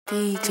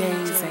DJ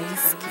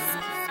Zaysky.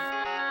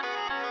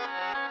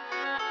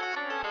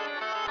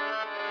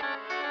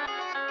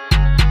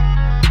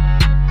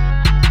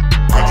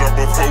 I drop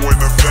a four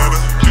in the Atlanta.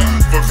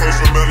 Fuck hoes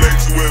from LA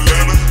to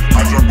Atlanta.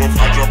 I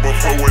drop a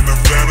four in the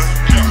Atlanta.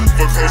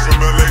 Fuck hoes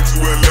from LA to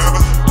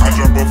Atlanta. I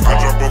drop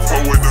a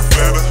four in the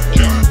Atlanta.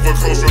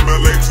 Fuck hoes from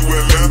LA to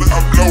Atlanta.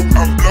 I'm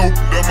blow,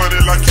 the money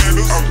like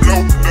candles. I'm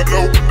blow,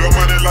 the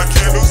money like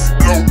candles.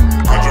 Blow.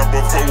 I drop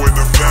a four in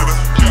the Atlanta.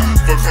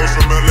 Fuck hoes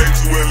from LA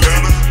to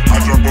Atlanta. I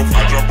drop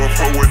a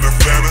four in the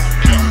Atlanta.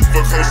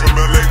 Fuck hoes from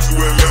LA to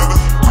Atlanta.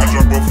 I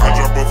drop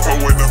a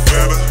four in the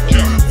Atlanta.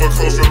 Fuck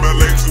hoes from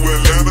LA to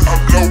Atlanta.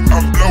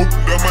 I'm blow,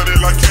 the money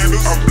like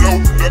candles. I'm blow,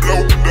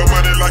 the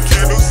money like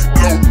candles.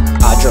 Blow.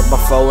 I drop my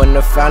four in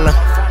the fountain.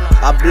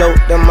 I blow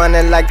the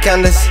money like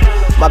candles.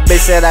 My bitch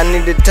said I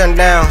need to turn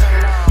down.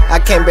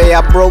 I can't pay,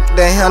 I broke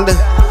the handle.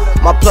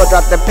 My plug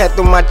dropped the pad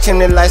through my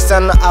chimney like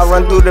Santa. I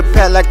run through the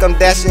pad like I'm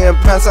Dashing and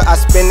Prancer. I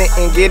spin it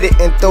and get it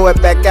and throw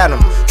it back at 'em.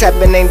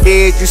 Trapping ain't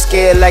dead, you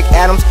scared like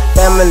Adams.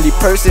 Family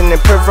person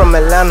and perp from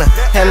Atlanta.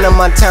 Hannah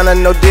Montana,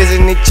 no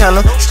Disney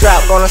Channel.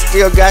 Strap on,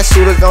 still got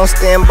shooters on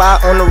standby.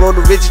 On the road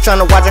to riches,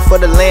 tryna watch it for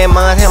the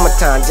landmine. Hammer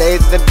time,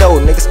 J's the door,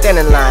 niggas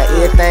standing line.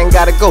 Everything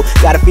gotta go,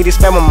 gotta feed these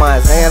family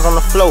minds. Hands on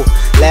the floor,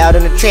 loud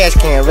in the trash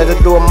can. Rather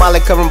do a molly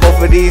covering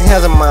both of these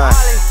hands of mine.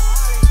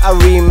 I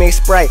remix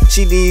Sprite,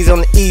 CDs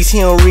on the east,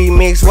 he don't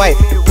remix white.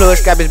 The plug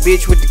scrap his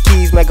bitch with the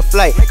keys, make a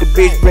flight. The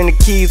bitch bring the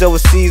keys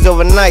overseas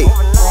overnight.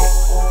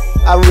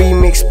 I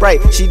remix Sprite,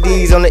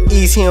 CDs on the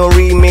east, he don't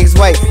remix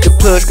white. The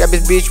plug scrap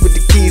his bitch with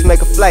the keys,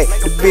 make a flight.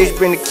 The bitch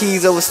bring the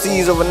keys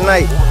overseas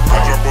overnight.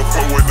 I drop a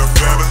four in the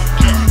Atlanta.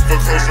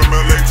 Fuck hoes from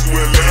LA to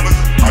Atlanta.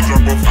 I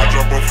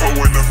drop a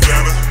four in the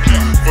Atlanta.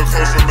 Fuck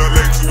hoes from LA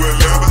to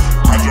Atlanta.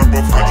 I drop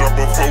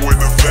a four in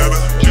the Atlanta.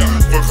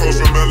 Fuck hoes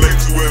from LA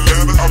to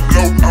Atlanta.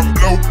 I'm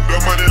blow, the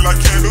money like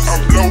candles.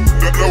 I'm blow,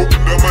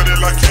 the money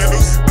like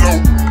candles.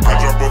 Blow. I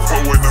drop a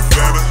four in the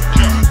Atlanta.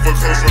 Fuck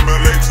hoes from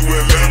LA to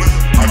Atlanta.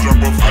 I drop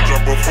a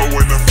four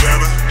in the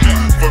Atlanta.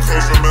 Fuck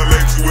hoes from LA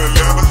to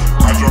Atlanta.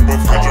 I drop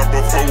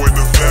a four in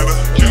the Atlanta.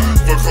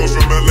 Fuck hoes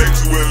from LA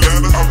to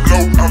Atlanta.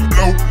 I'm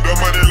blow, the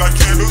money like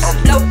candles. I'm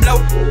blow.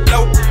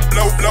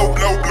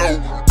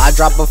 I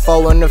drop a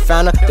four in the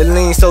fountain. The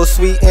lean so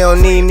sweet, it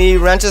don't need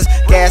ranchers.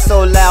 Gas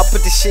so loud,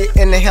 put the shit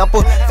in the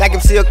hamper. Vacuum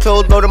seal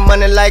clothes, blow the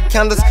money like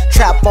candles.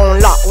 Trap on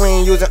lock, we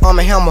ain't using arm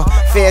and hammer.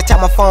 Feds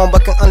tap my phone,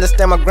 but can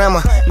understand my grammar.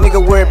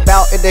 Nigga worried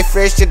about if they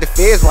fresh shit. The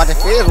feds watching.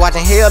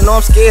 Hell no,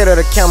 I'm scared of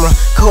the camera.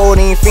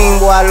 Codeine fiend,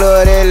 boy, I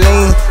love that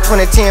lean.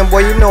 2010,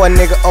 boy, you know a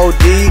nigga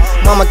OD.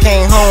 Mama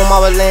came home, I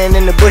was laying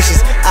in the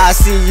bushes. I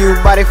see you,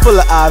 body full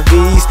of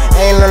IVs.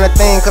 Ain't learn a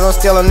thing, cause I'm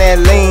still on that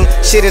lean.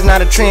 Shit is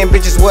not a trend,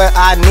 bitch, is what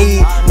I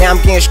need. Now I'm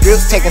getting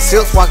strips, taking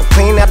silks, walking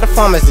clean out the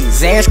pharmacy.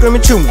 Zan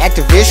screaming to me,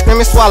 activist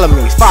screaming swallow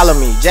me, follow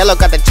me. Jello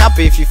got the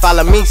chopper if you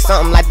follow me.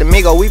 Something like the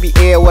Migo, we be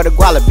everywhere the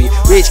guala be.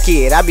 Rich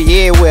kid, I be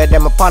everywhere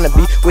that my partner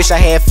be. Wish I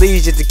had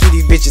fleas just to keep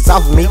these bitches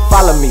off of me.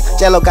 Follow me,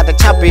 Jello got the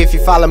chopper if you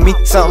follow me.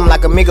 Something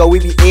like a Migo, we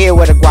be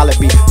everywhere the guala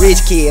be.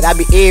 Rich kid, I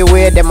be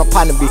everywhere that my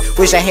partner be.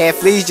 Wish I had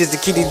fleas just to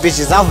keep these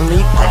bitches off of me.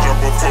 I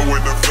drop a four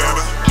in the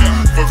Atlanta.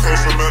 Fuck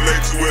hoes from LA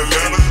to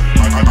Atlanta.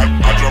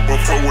 I drop a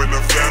four in the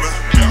Atlanta.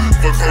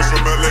 Fuck hoes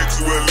from LA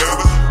to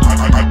Atlanta.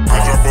 I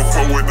drop a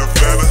four in the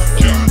Atlanta.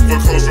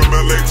 Fuck hoes from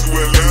LA to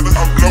Atlanta.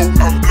 I'm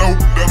blow,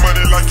 the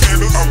money like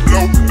candles. I'm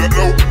blow,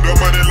 the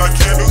money like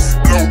candles.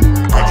 Blow.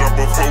 I drop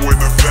a four in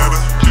the Atlanta.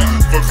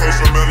 Fuck hoes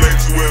from LA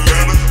to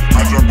Atlanta.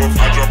 I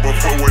drop a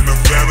four in the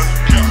Atlanta.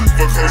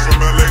 Fuck hoes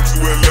from LA to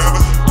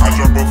Atlanta. I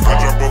drop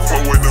a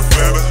four in the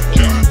Atlanta.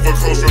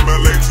 Fuck hoes from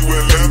LA to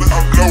Atlanta.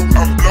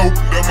 I'm blow,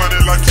 the money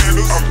like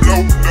candles. I'm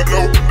blow,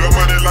 the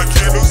money like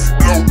candles.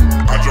 Blow.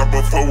 I drop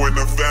a four in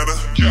the Atlanta.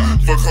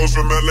 Fuck hoes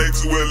from LA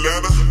to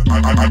Atlanta.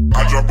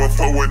 I drop a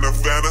four in the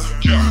Atlanta.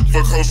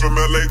 Fuck hoes from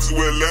LA to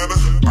Atlanta.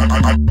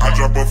 I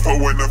drop a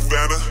four in the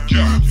Atlanta.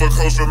 Fuck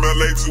hoes from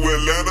LA to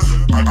Atlanta.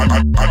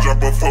 I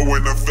drop a four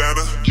in the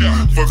Atlanta.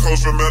 Fuck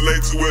hoes from LA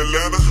to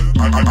Atlanta.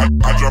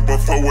 I drop a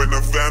four in the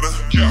Atlanta.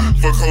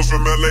 Fuck hoes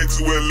from LA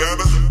to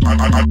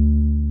Atlanta.